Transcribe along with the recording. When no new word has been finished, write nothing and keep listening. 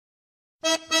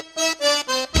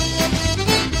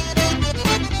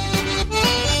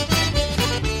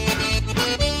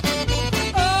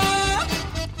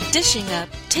dishing up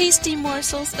tasty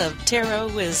morsels of tarot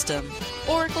wisdom.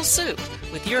 Oracle Soup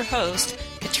with your host,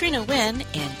 Katrina Wynn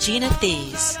and Gina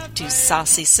Thies, two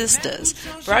saucy sisters,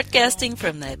 broadcasting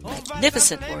from the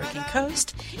magnificent Oregon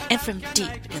coast and from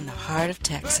deep in the heart of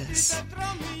Texas.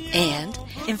 And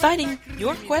inviting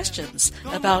your questions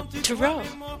about tarot,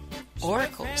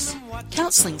 oracles,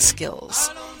 counseling skills,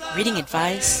 reading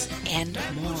advice, and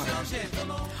more.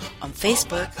 On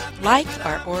Facebook, like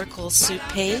our Oracle Soup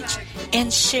page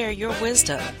and share your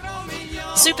wisdom.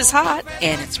 Soup is hot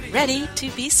and it's ready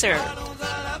to be served.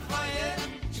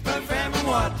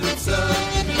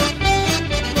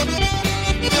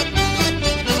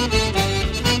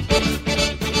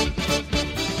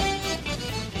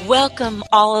 Welcome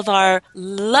all of our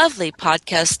lovely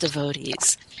podcast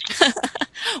devotees.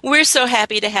 We're so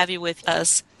happy to have you with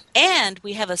us. And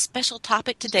we have a special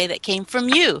topic today that came from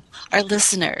you, our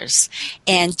listeners.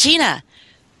 And Gina,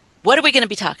 what are we going to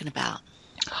be talking about?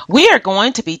 We are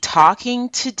going to be talking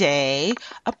today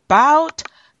about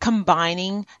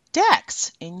combining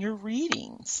decks in your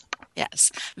readings.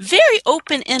 Yes, very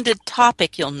open-ended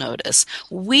topic, you'll notice.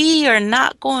 We are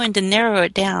not going to narrow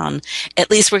it down.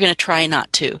 At least we're going to try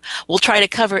not to. We'll try to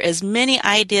cover as many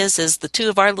ideas as the two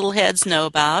of our little heads know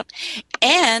about.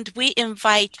 And we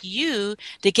invite you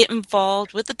to get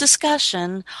involved with the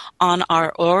discussion on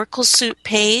our Oracle Soup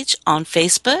page on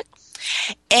Facebook.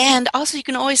 And also you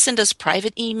can always send us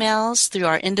private emails through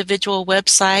our individual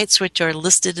websites, which are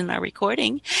listed in our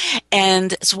recording,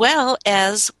 and as well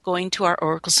as going to our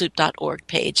oraclesoup.org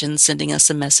page and sending us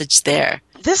a message there.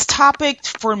 This topic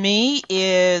for me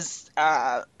is,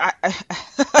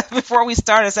 before we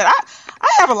start, I said, I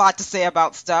have a lot to say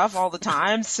about stuff all the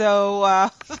time, so I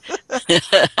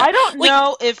don't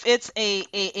know if it's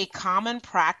a common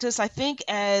practice. I think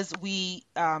as we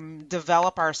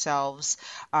develop ourselves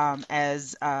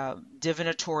as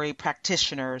divinatory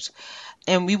practitioners,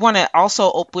 and we want to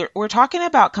also, we're talking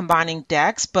about combining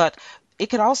decks, but it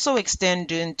could also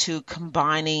extend into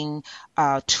combining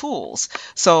tools.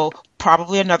 So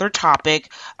probably another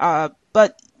topic,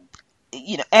 but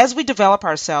you know, as we develop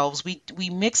ourselves, we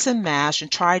mix and mash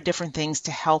and try different things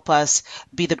to help us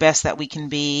be the best that we can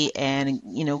be, and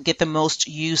you know, get the most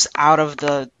use out of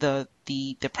the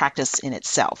practice in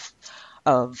itself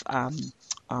of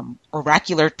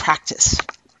oracular practice.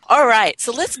 All right,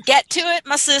 so let's get to it,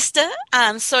 my sister.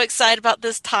 I'm so excited about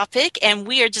this topic, and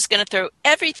we are just going to throw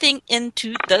everything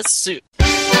into the soup.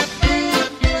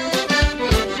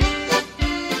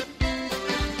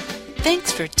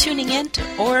 Thanks for tuning in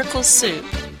to Oracle Soup.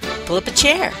 Pull up a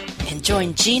chair and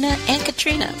join Gina and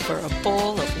Katrina for a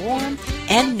bowl of warm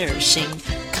and nourishing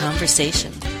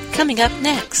conversation. Coming up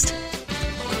next.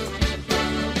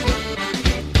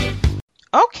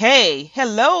 Okay,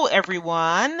 hello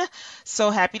everyone.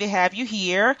 So happy to have you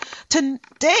here.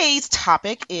 Today's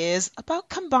topic is about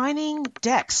combining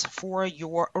decks for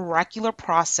your oracular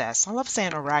process. I love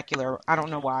saying oracular. I don't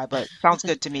know why, but it sounds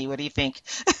good to me. What do you think?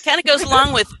 Kind of goes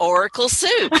along with Oracle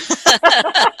Soup.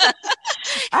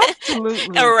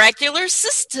 Absolutely. Oracular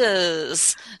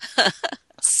sisters.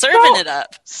 Serving it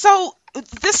up. So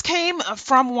this came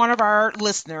from one of our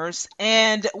listeners,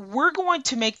 and we're going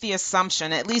to make the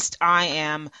assumption, at least I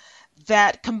am,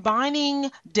 that combining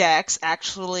decks,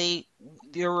 actually,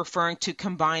 you're referring to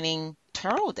combining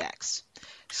tarot decks.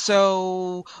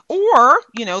 So, or,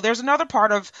 you know, there's another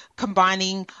part of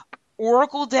combining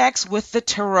oracle decks with the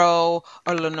tarot,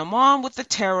 or Lenormand with the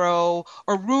tarot,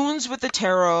 or runes with the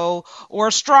tarot, or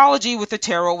astrology with the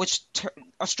tarot, which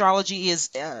astrology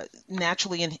is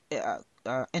naturally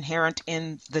inherent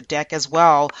in the deck as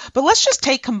well. But let's just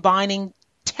take combining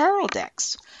tarot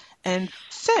decks. And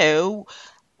so,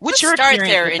 what's your start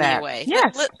experience there with that? anyway.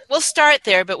 Yes. We'll start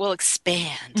there, but we'll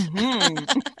expand.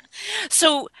 Mm-hmm.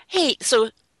 So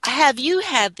have you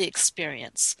had the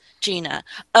experience, Gina,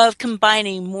 of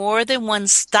combining more than one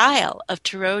style of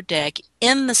tarot deck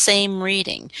in the same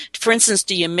reading? For instance,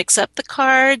 do you mix up the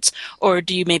cards, or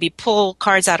do you maybe pull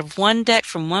cards out of one deck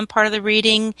from one part of the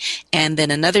reading and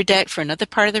then another deck for another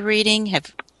part of the reading?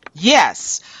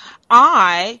 Yes,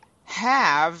 I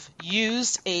have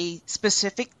used a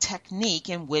specific technique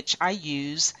in which I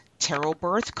use tarot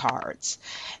birth cards.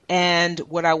 And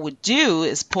what I would do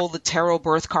is pull the tarot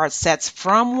birth card sets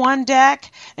from one deck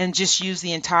and just use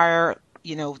the entire,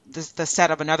 you know, the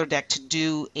set of another deck to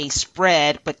do a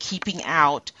spread, but keeping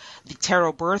out the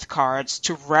tarot birth cards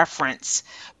to reference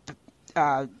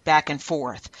back and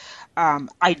forth.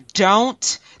 I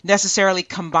don't necessarily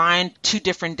combine two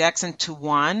different decks into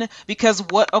one because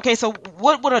so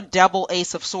what would a double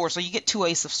ace of swords? So you get two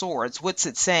ace of swords. What's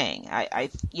it saying?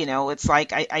 It's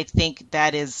like, I think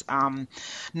that is,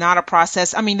 not a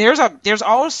process. I mean, there's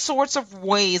all sorts of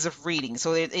ways of reading.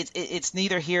 So it's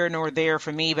neither here nor there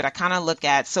for me, but I kind of look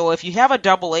at, so if you have a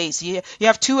double ace, you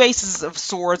have two aces of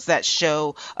swords that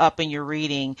show up in your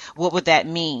reading. What would that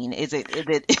mean? Is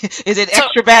it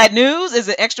extra bad news? Is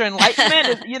it extra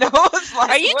enlightenment? It's like,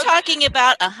 are you talking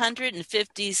about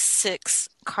 156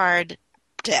 card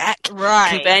deck,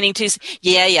 right? Combining two.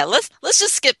 Yeah. Let's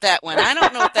just skip that one. I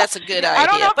don't know if that's a good idea. I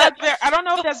don't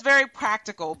know if that's very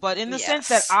practical, but in the sense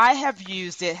that I have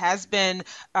used, it has been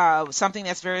something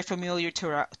that's very familiar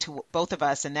to both of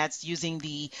us, and that's using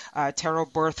the tarot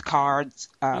birth cards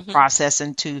process,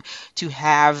 and to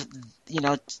have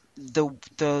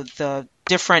the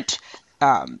different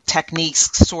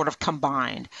techniques sort of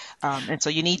combined, and so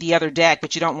you need the other deck,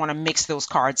 but you don't want to mix those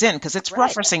cards in because it's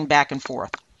referencing back and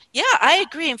forth. Yeah, I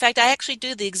agree. In fact, I actually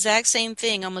do the exact same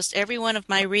thing. Almost every one of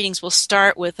my readings will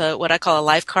start with what I call a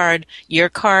life card, year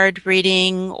card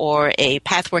reading, or a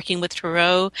path working with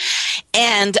tarot,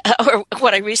 and or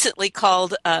what I recently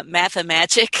called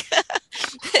Mathemagic.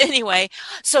 Anyway,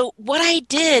 so what I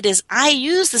did is I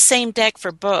used the same deck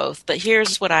for both, but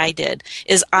here's what I did,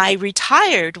 is I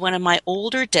retired one of my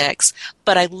older decks,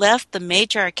 but I left the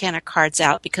major arcana cards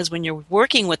out because when you're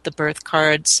working with the birth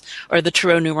cards or the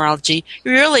tarot numerology,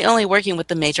 you're really only working with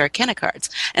the major arcana cards.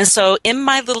 And so in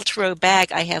my little tarot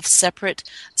bag, I have separate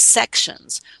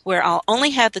sections where I'll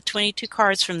only have the 22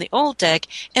 cards from the old deck,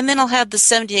 and then I'll have the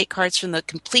 78 cards from the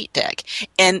complete deck.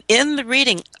 And in the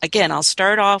reading, again, I'll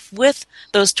start off with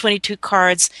those 22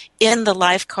 cards in the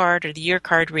life card or the year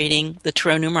card reading, the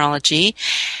tarot numerology,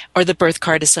 or the birth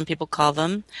card as some people call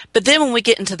them. But then when we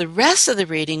get into the rest of the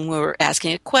reading, where we're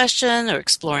asking a question or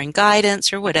exploring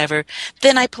guidance or whatever,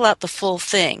 then I pull out the full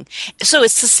thing. So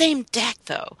it's the same deck,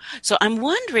 though. So I'm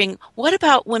wondering, what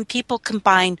about when people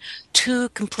combine two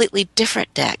completely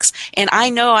different decks? And I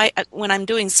know when I'm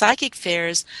doing psychic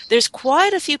fairs, there's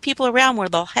quite a few people around where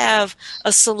they'll have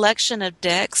a selection of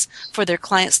decks for their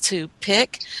clients to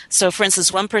pick. So, for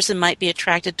instance, one person might be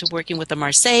attracted to working with a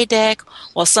Marseille deck,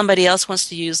 while somebody else wants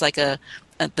to use like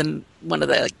one of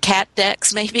the cat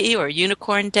decks maybe, or a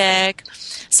unicorn deck.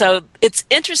 So it's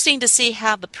interesting to see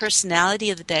how the personality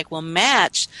of the deck will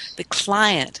match the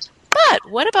client.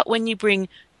 But what about when you bring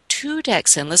two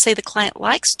decks in? Let's say the client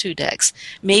likes two decks.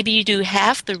 Maybe you do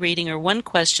half the reading or one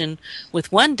question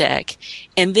with one deck,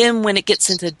 and then when it gets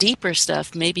into deeper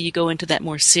stuff, maybe you go into that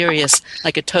more serious,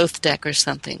 like a Thoth deck or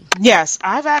something. Yes,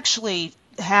 I've actually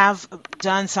have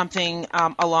done something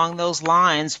along those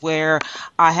lines where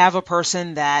I have a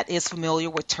person that is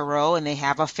familiar with tarot and they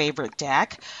have a favorite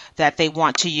deck that they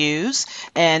want to use,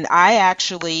 and I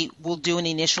actually will do an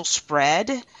initial spread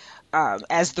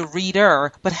as the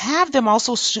reader, but have them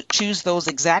also choose those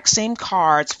exact same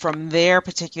cards from their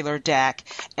particular deck.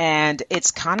 And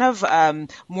it's kind of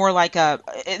more like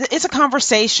it's a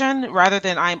conversation rather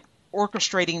than I'm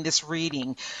orchestrating this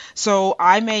reading. So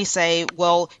I may say,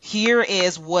 well, here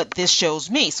is what this shows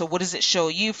me. So what does it show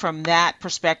you from that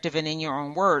perspective and in your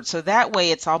own words? So that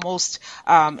way it's almost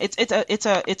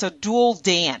it's a dual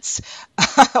dance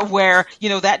where,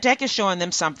 that deck is showing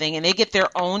them something and they get their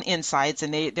own insights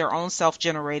and their own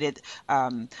self-generated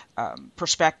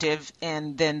perspective,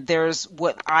 and then there's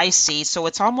what I see. So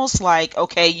it's almost like,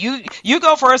 okay, you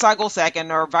go first, I go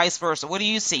second, or vice versa. What do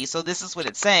you see? So this is what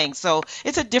it's saying. So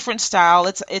it's a different style.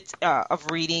 It's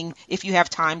of reading if you have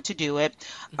time to do it.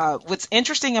 What's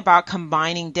interesting about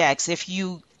combining decks, if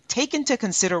you take into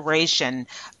consideration,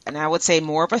 and I would say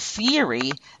more of a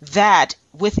theory, that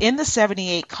within the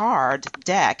 78 card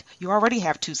deck, you already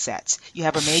have two sets. You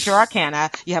have a major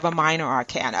arcana, you have a minor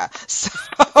arcana. So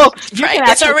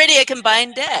it's already a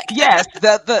combined deck. Yes,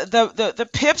 the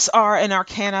pips are an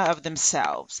arcana of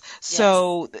themselves.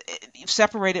 So you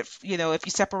separate it, if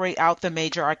you separate out the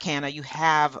major arcana, you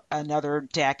have another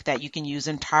deck that you can use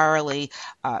entirely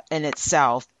in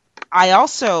itself. I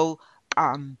also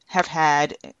have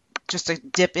had, just to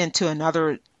dip into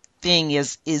another thing,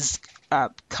 is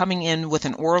coming in with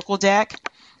an oracle deck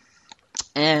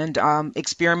and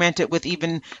experimented with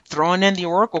even throwing in the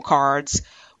oracle cards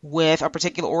with a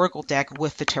particular oracle deck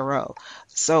with the tarot.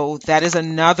 So that is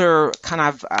another kind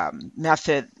of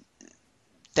method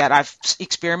that I've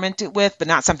experimented with, but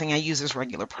not something I use as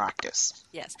regular practice.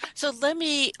 Yes. So let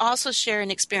me also share an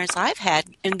experience I've had,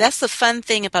 and that's the fun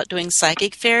thing about doing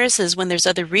psychic fairs is when there's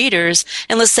other readers,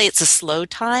 and let's say it's a slow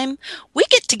time, we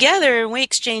get together and we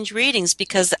exchange readings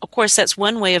because, of course, that's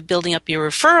one way of building up your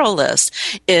referral list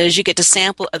is you get to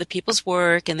sample other people's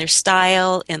work and their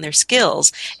style and their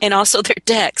skills and also their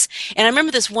decks. And I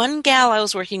remember this one gal I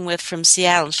was working with from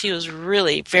Seattle, and she was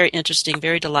really very interesting,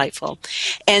 very delightful,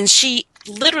 and she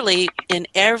literally in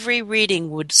every reading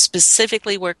would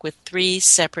specifically work with 3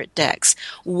 separate decks.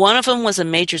 One of them was a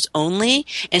majors only,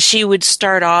 and she would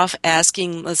start off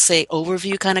asking, let's say,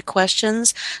 overview kind of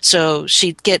questions. So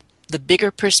she'd get the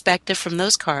bigger perspective from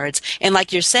those cards. And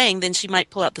like you're saying, then she might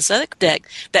pull out this other deck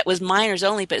that was minors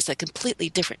only, but it's a completely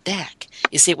different deck.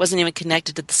 You see, it wasn't even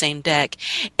connected to the same deck.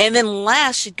 And then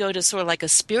last, she'd go to sort of like a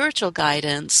spiritual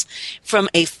guidance from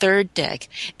a third deck.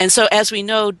 And so as we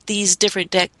know, these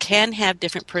different decks can have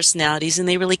different personalities, and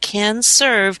they really can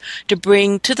serve to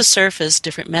bring to the surface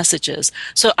different messages.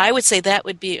 So I would say that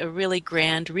would be a really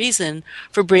grand reason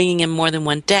for bringing in more than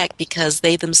one deck, because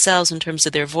they themselves, in terms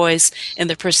of their voice and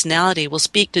their personality, will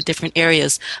speak to different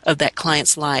areas of that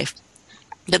client's life.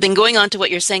 But then going on to what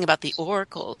you're saying about the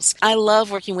oracles, I love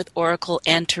working with oracle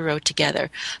and tarot together.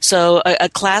 So a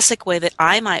classic way that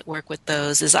I might work with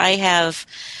those is I have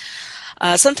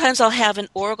sometimes I'll have an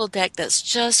oracle deck that's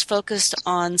just focused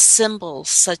on symbols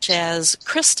such as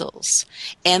crystals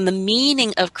and the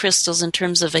meaning of crystals in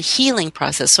terms of a healing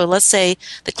process. So let's say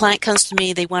the client comes to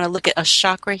me, they want to look at a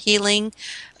chakra healing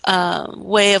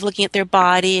way of looking at their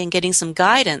body and getting some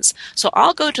guidance. So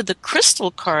I'll go to the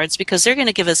crystal cards because they're going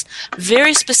to give us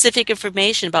very specific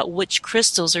information about which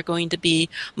crystals are going to be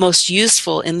most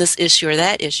useful in this issue or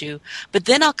that issue. But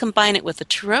then I'll combine it with a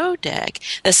tarot deck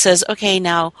that says, okay,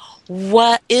 now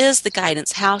what is the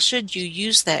guidance? How should you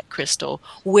use that crystal?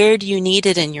 Where do you need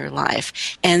it in your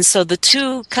life? And so the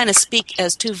two kind of speak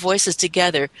as two voices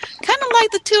together, kind of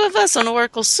like the two of us on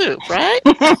Oracle Soup, right?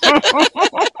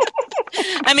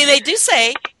 I mean, they do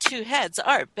say 2 heads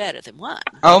are better than 1.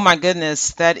 Oh my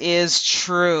goodness, that is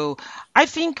true. I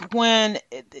think when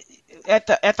at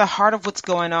the heart of what's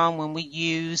going on when we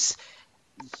use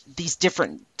these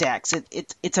different decks,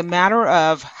 it's a matter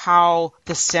of how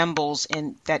the symbols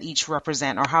that each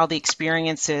represent, or how the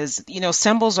experiences.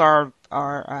 Symbols are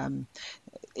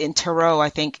in tarot. I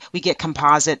think we get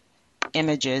composite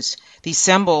images. These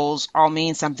symbols all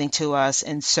mean something to us,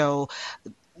 and so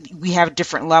we have a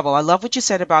different level. I love what you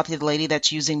said about the lady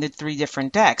that's using the 3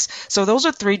 different decks. So those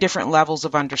are 3 different levels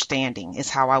of understanding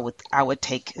is how I would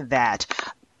take that.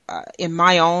 In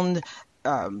my own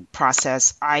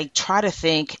process, I try to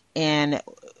think in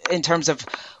terms of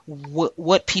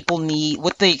what people need,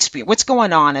 what they experience, what's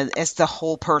going on as the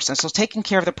whole person. So taking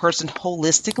care of the person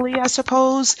holistically, I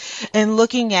suppose, and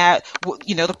looking at,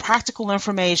 the practical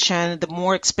information, the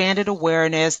more expanded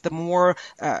awareness, the more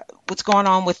what's going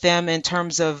on with them in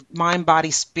terms of mind,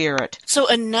 body, spirit. So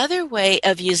another way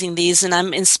of using these, and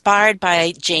I'm inspired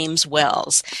by James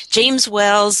Wells. James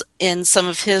Wells, in some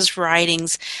of his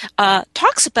writings,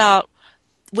 talks about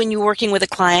when you're working with a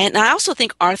client, and I also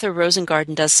think Arthur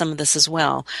Rosengarten does some of this as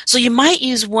well. So you might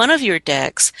use one of your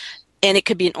decks, and it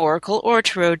could be an oracle or a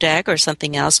tarot deck or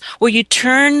something else, where you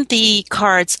turn the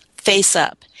cards face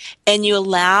up, and you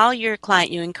allow your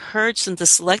client, you encourage them to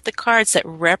select the cards that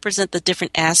represent the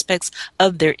different aspects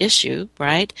of their issue,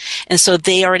 right? And so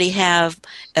they already have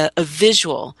a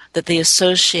visual that they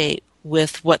associate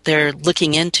with what they're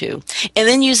looking into, and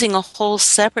then using a whole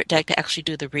separate deck to actually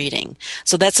do the reading.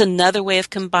 So that's another way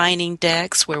of combining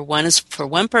decks, where one is for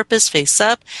one purpose, face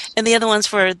up, and the other one's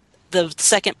for the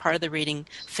second part of the reading,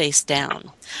 face down.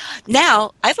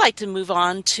 Now, I'd like to move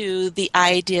on to the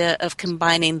idea of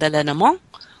combining the Lenormand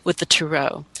with the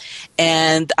tarot.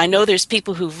 And I know there's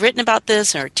people who've written about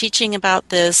this or are teaching about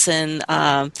this, and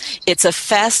it's a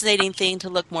fascinating thing to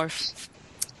look more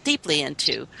deeply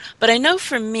into. But I know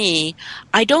for me,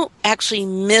 I don't actually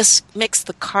mix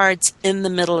the cards in the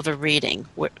middle of a reading,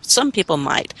 where some people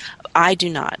might. I do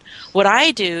not. What I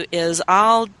do is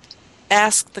I'll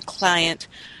ask the client,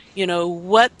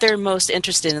 what they're most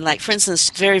interested in. Like, for instance,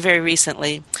 very, very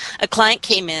recently, a client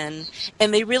came in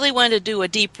and they really wanted to do a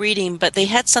deep reading, but they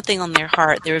had something on their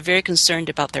heart. They were very concerned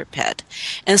about their pet.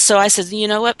 And so I said, you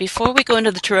know what, before we go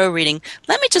into the tarot reading,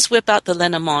 let me just whip out the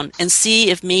Lenormand and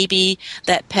see if maybe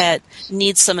that pet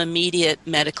needs some immediate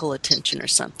medical attention or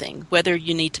something, whether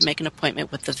you need to make an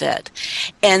appointment with the vet.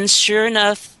 And sure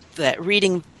enough, that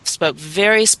reading spoke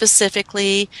very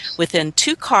specifically within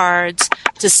 2 cards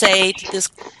to say to this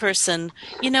person,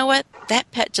 you know what? That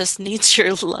pet just needs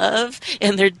your love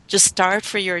and they're just starved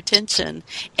for your attention,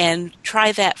 and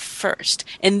try that first.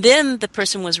 And then the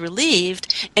person was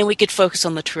relieved and we could focus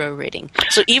on the tarot reading.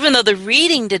 So even though the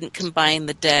reading didn't combine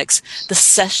the decks, the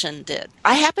session did.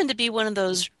 I happen to be one of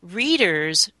those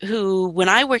readers who, when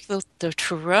I work with the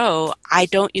tarot, I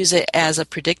don't use it as a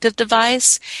predictive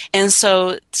device. And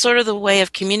so sort of the way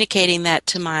of communicating that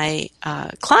to my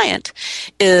client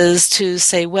is to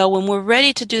say, well, when we're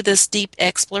ready to do this deep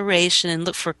exploration and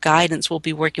look for guidance, we'll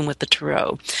be working with the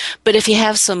tarot. But if you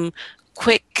have some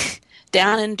quick,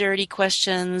 down and dirty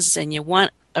questions and you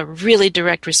want a really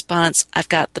direct response, I've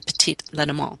got the Petite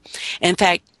Lenormand. In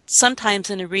fact, sometimes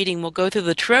in a reading, we'll go through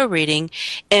the tarot reading,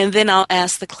 and then I'll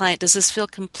ask the client, does this feel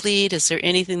complete? Is there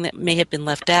anything that may have been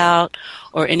left out,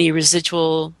 or any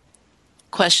residual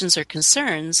questions or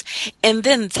concerns? And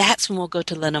then that's when we'll go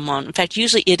to Lenormand. In fact,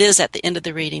 usually it is at the end of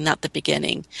the reading, not the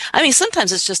beginning. I mean,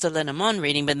 sometimes it's just a Lenormand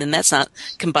reading, but then that's not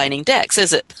combining decks,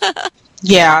 is it?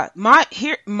 Yeah,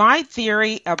 my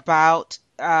theory about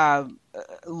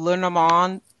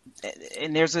Lenormand,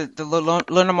 and there's the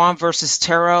Lenormand versus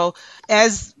tarot.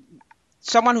 As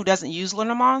someone who doesn't use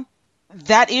Lenormand,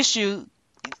 that issue,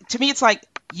 to me, it's like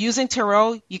using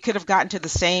tarot. You could have gotten to the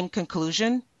same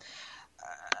conclusion,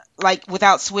 like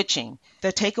without switching.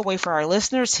 The takeaway for our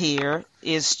listeners here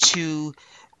is to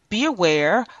be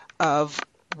aware of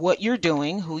what you're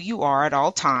doing, who you are at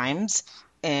all times,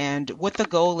 and what the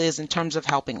goal is in terms of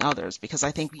helping others, because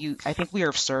I think we are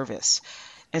of service.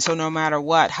 And so no matter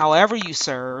what, however you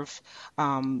serve,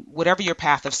 whatever your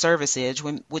path of service is,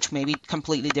 which may be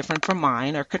completely different from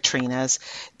mine or Katrina's,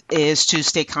 is to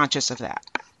stay conscious of that.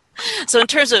 So in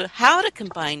terms of how to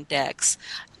combine decks,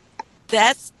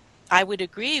 I would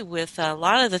agree with a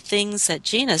lot of the things that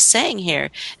Gina's saying here,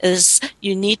 is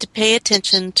you need to pay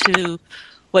attention to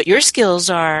what your skills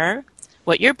are,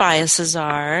 what your biases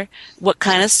are, what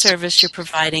kind of service you're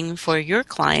providing for your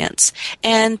clients,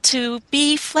 and to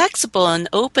be flexible and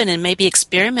open and maybe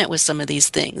experiment with some of these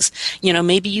things. You know,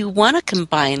 maybe you want to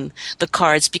combine the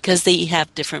cards because they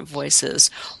have different voices,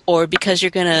 or because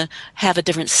you're going to have a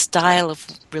different style of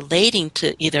relating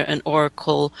to either an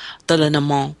oracle, the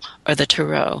Lenormand, or the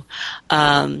tarot.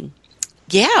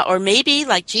 Or maybe,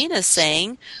 like Gina's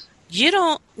saying, you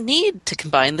don't need to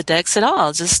combine the decks at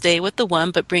all. Just stay with the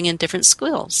one, but bring in different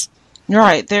squills.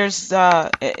 Right. There's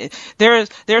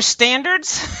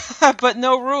standards, but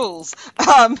no rules.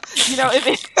 In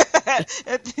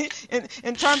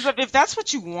terms of, if that's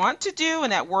what you want to do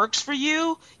and that works for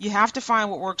you, you have to find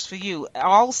what works for you.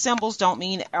 All symbols don't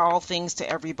mean all things to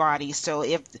everybody. So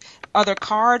if other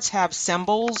cards have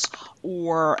symbols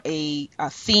or a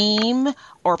theme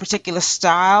or a particular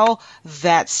style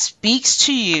that speaks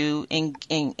to you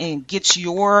and gets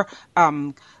your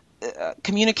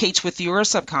communicates with your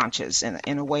subconscious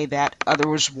in a way that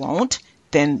others won't,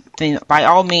 then by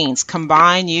all means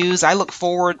combine, use. I look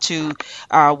forward to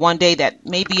one day that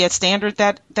may be a standard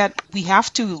that we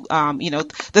have to,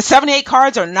 the 78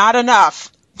 cards are not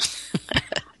enough.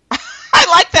 I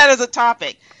like that as a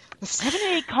topic. The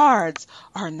 78 cards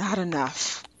are not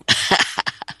enough.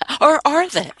 Or are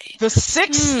they? The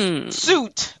 6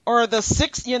 suit, or the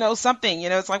 6, something,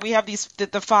 it's like we have these,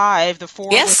 the 5, the 4,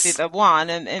 yes, with the 1,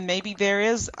 and maybe there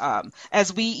is,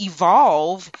 as we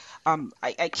evolve,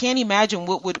 I can't imagine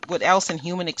what else in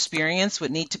human experience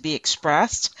would need to be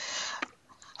expressed.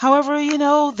 However,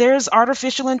 there's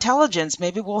artificial intelligence.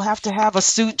 Maybe we'll have to have a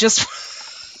suit just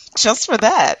for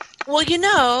that. Well,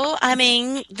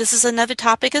 this is another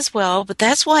topic as well, but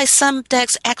that's why some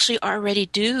decks actually already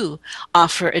do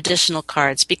offer additional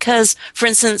cards. Because, for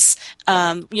instance,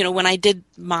 when I did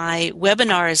my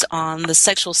webinars on the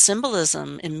sexual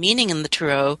symbolism and meaning in the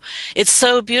tarot, it's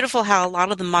so beautiful how a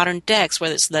lot of the modern decks,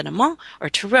 whether it's Lenormand or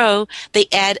tarot, they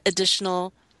add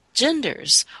additional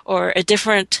genders or a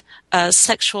different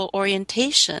sexual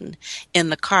orientation in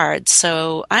the cards.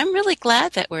 So I'm really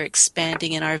glad that we're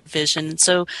expanding in our vision.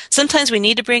 So sometimes we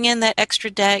need to bring in that extra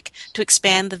deck to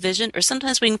expand the vision, or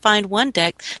sometimes we can find one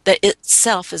deck that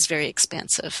itself is very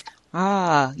expansive.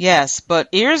 Ah, yes, but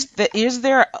is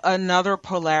there another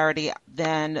polarity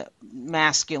than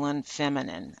masculine,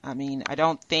 feminine? I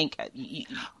don't think...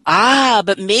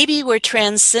 but maybe we're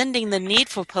transcending the need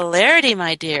for polarity,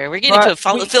 my dear. We're getting to a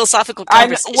philosophical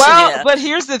conversation here. But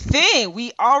here's the thing.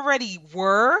 We already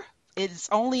were. It's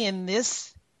only in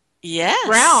this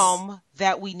realm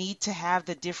that we need to have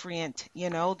the different,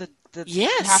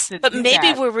 Yes, but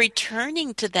maybe we're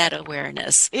returning to that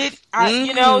awareness.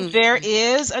 There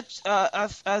is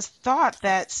a thought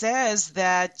that says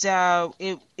that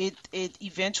it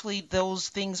eventually those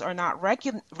things are not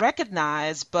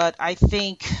recognized, but I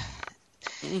think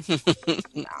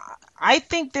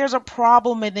there's a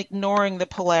problem in ignoring the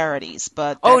polarities.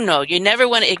 But no, you never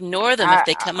want to ignore them if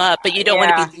they come up, but you don't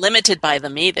want to be limited by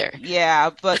them either.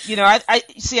 Yeah, but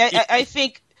I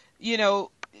think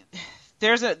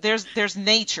there's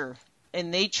nature,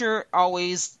 and nature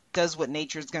always does what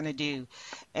nature's going to do,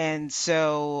 and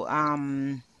so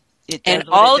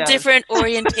different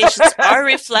orientations are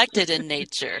reflected in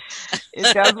nature.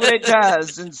 It does what it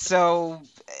does, and so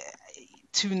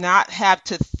to not have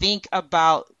to think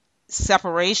about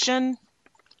separation,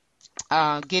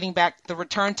 getting back the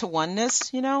return to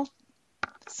oneness,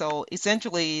 So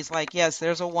essentially, it's like, yes,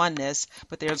 there's a oneness,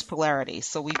 but there's polarity.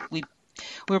 So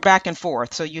we're back and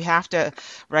forth. So you have to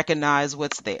recognize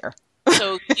what's there.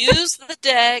 So use the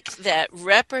deck that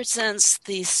represents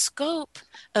the scope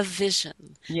of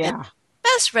vision. Yeah. That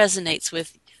best resonates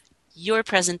with your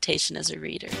presentation as a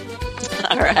reader.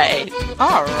 All right.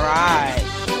 All right.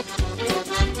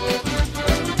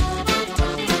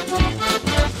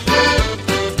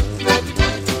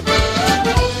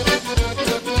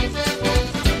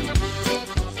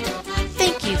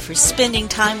 For spending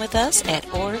time with us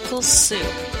at Oracle Soup.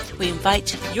 We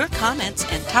invite your comments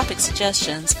and topic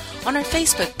suggestions on our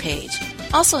Facebook page,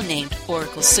 also named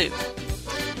Oracle Soup.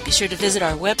 Be sure to visit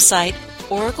our website,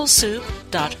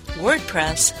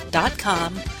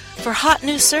 oraclesoup.wordpress.com, for hot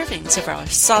new servings of our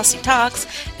saucy talks,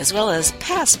 as well as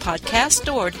past podcasts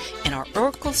stored in our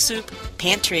Oracle Soup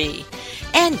pantry.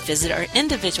 And visit our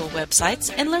individual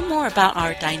websites and learn more about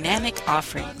our dynamic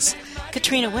offerings.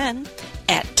 Katrina Wynn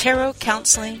at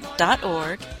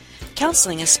tarotcounseling.org.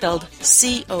 Counseling is spelled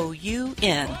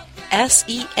COUNSELING.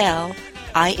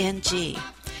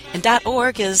 And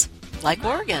 .org is like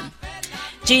Oregon.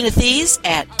 Gina Thies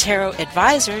at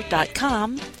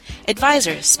tarotadvisor.com.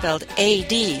 Advisor spelled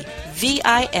ADVISOR.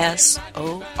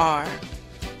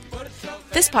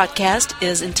 This podcast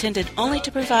is intended only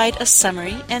to provide a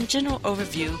summary and general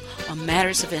overview on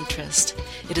matters of interest.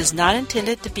 It is not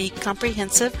intended to be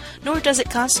comprehensive, nor does it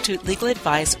constitute legal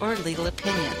advice or legal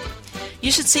opinion.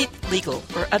 You should seek legal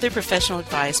or other professional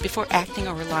advice before acting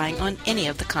or relying on any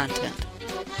of the content.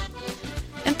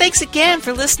 And thanks again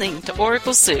for listening to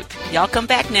Oracle Soup. Y'all come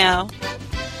back now.